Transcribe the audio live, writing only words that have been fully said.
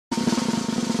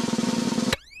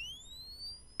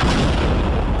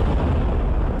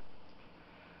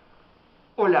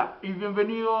Hola y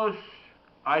bienvenidos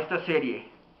a esta serie.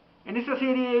 En esta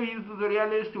serie de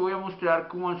videotutoriales te voy a mostrar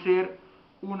cómo hacer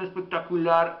un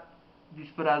espectacular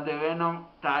disfraz de Venom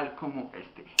tal como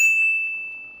este.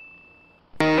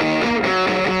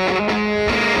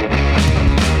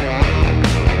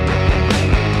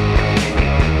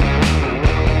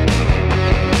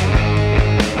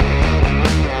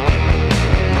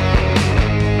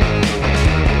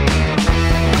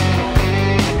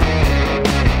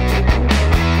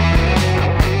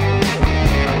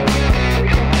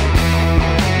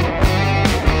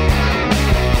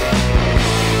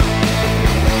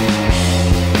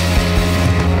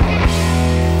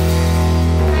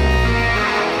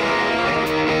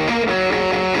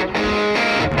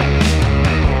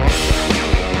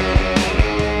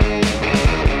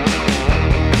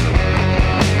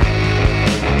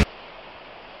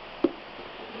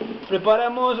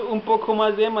 Preparamos un poco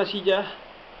más de masilla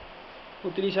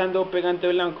utilizando pegante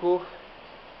blanco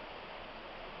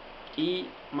y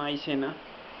maicena.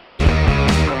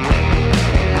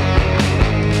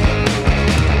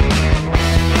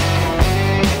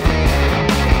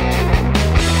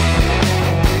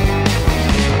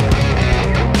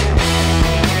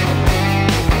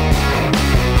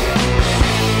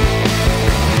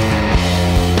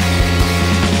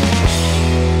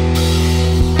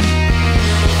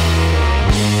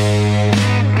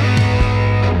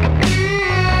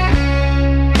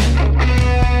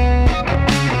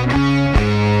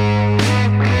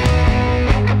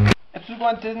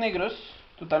 Guantes negros,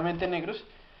 totalmente negros,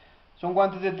 son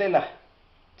guantes de tela,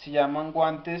 se llaman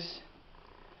guantes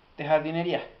de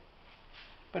jardinería,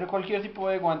 pero cualquier tipo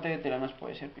de guante de tela nos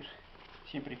puede servir,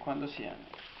 siempre y cuando sean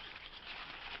negros.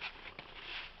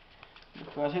 Lo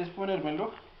que voy a hacer es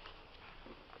ponérmelo,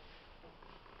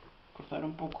 cortar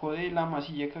un poco de la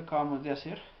masilla que acabamos de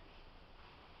hacer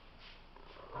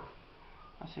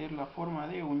la forma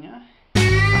de uña.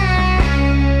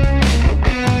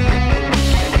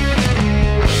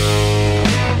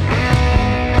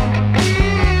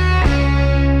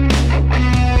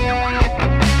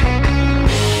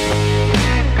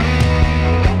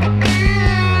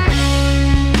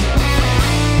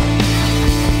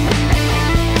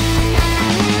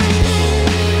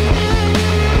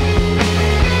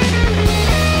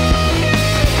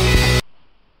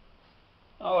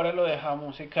 Ahora lo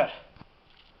dejamos secar.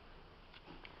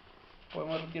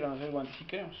 Podemos retirarnos el guante si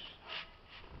queremos.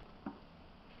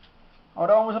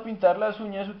 Ahora vamos a pintar las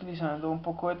uñas utilizando un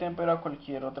poco de témpera o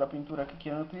cualquier otra pintura que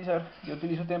quieran utilizar. Yo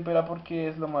utilizo témpera porque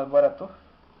es lo más barato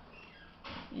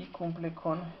y cumple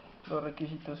con los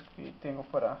requisitos que tengo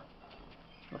para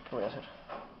lo que voy a hacer.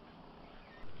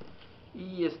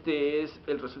 Y este es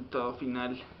el resultado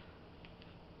final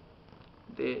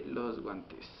de los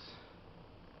guantes.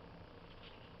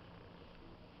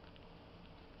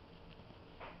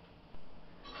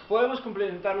 Podemos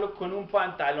complementarlo con un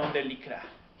pantalón de licra.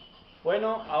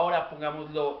 Bueno, ahora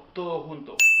pongámoslo todo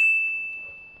junto.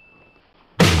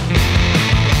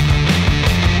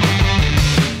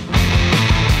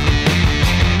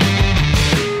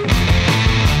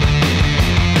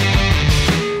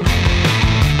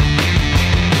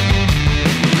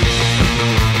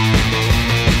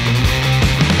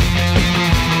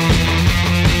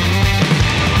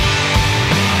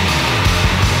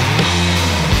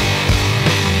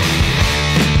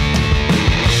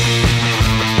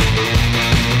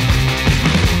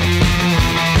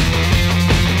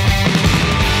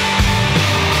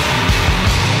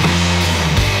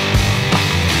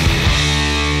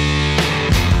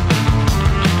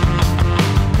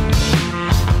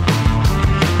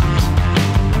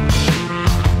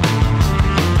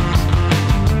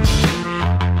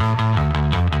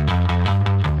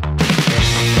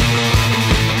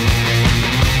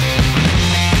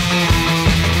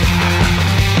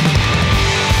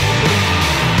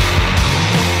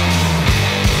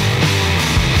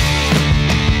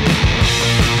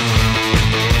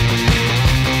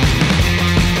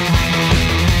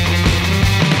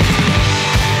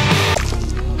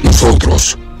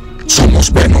 Nosotros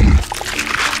somos Venom.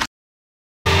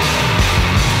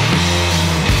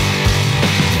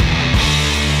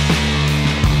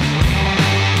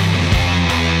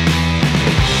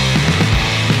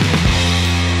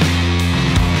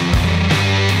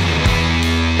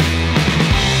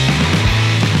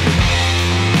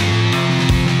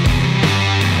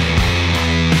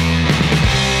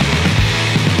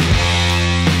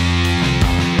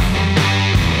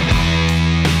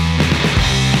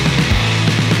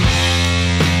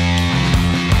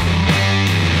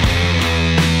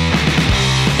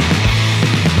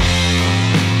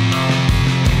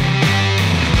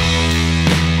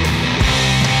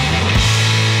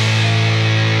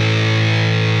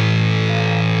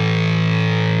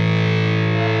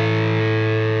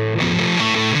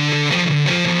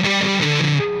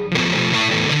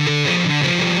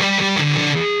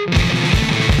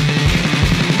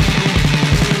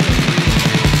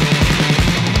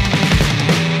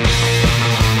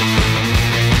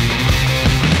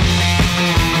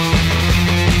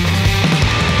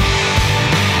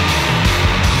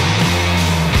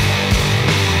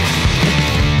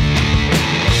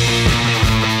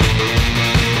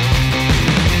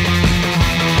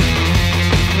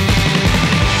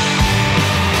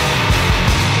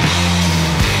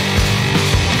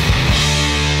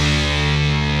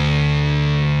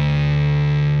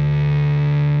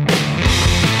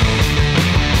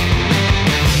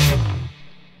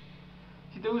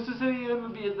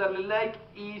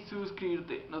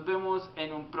 Nos vemos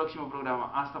en un próximo programa.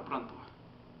 Hasta pronto.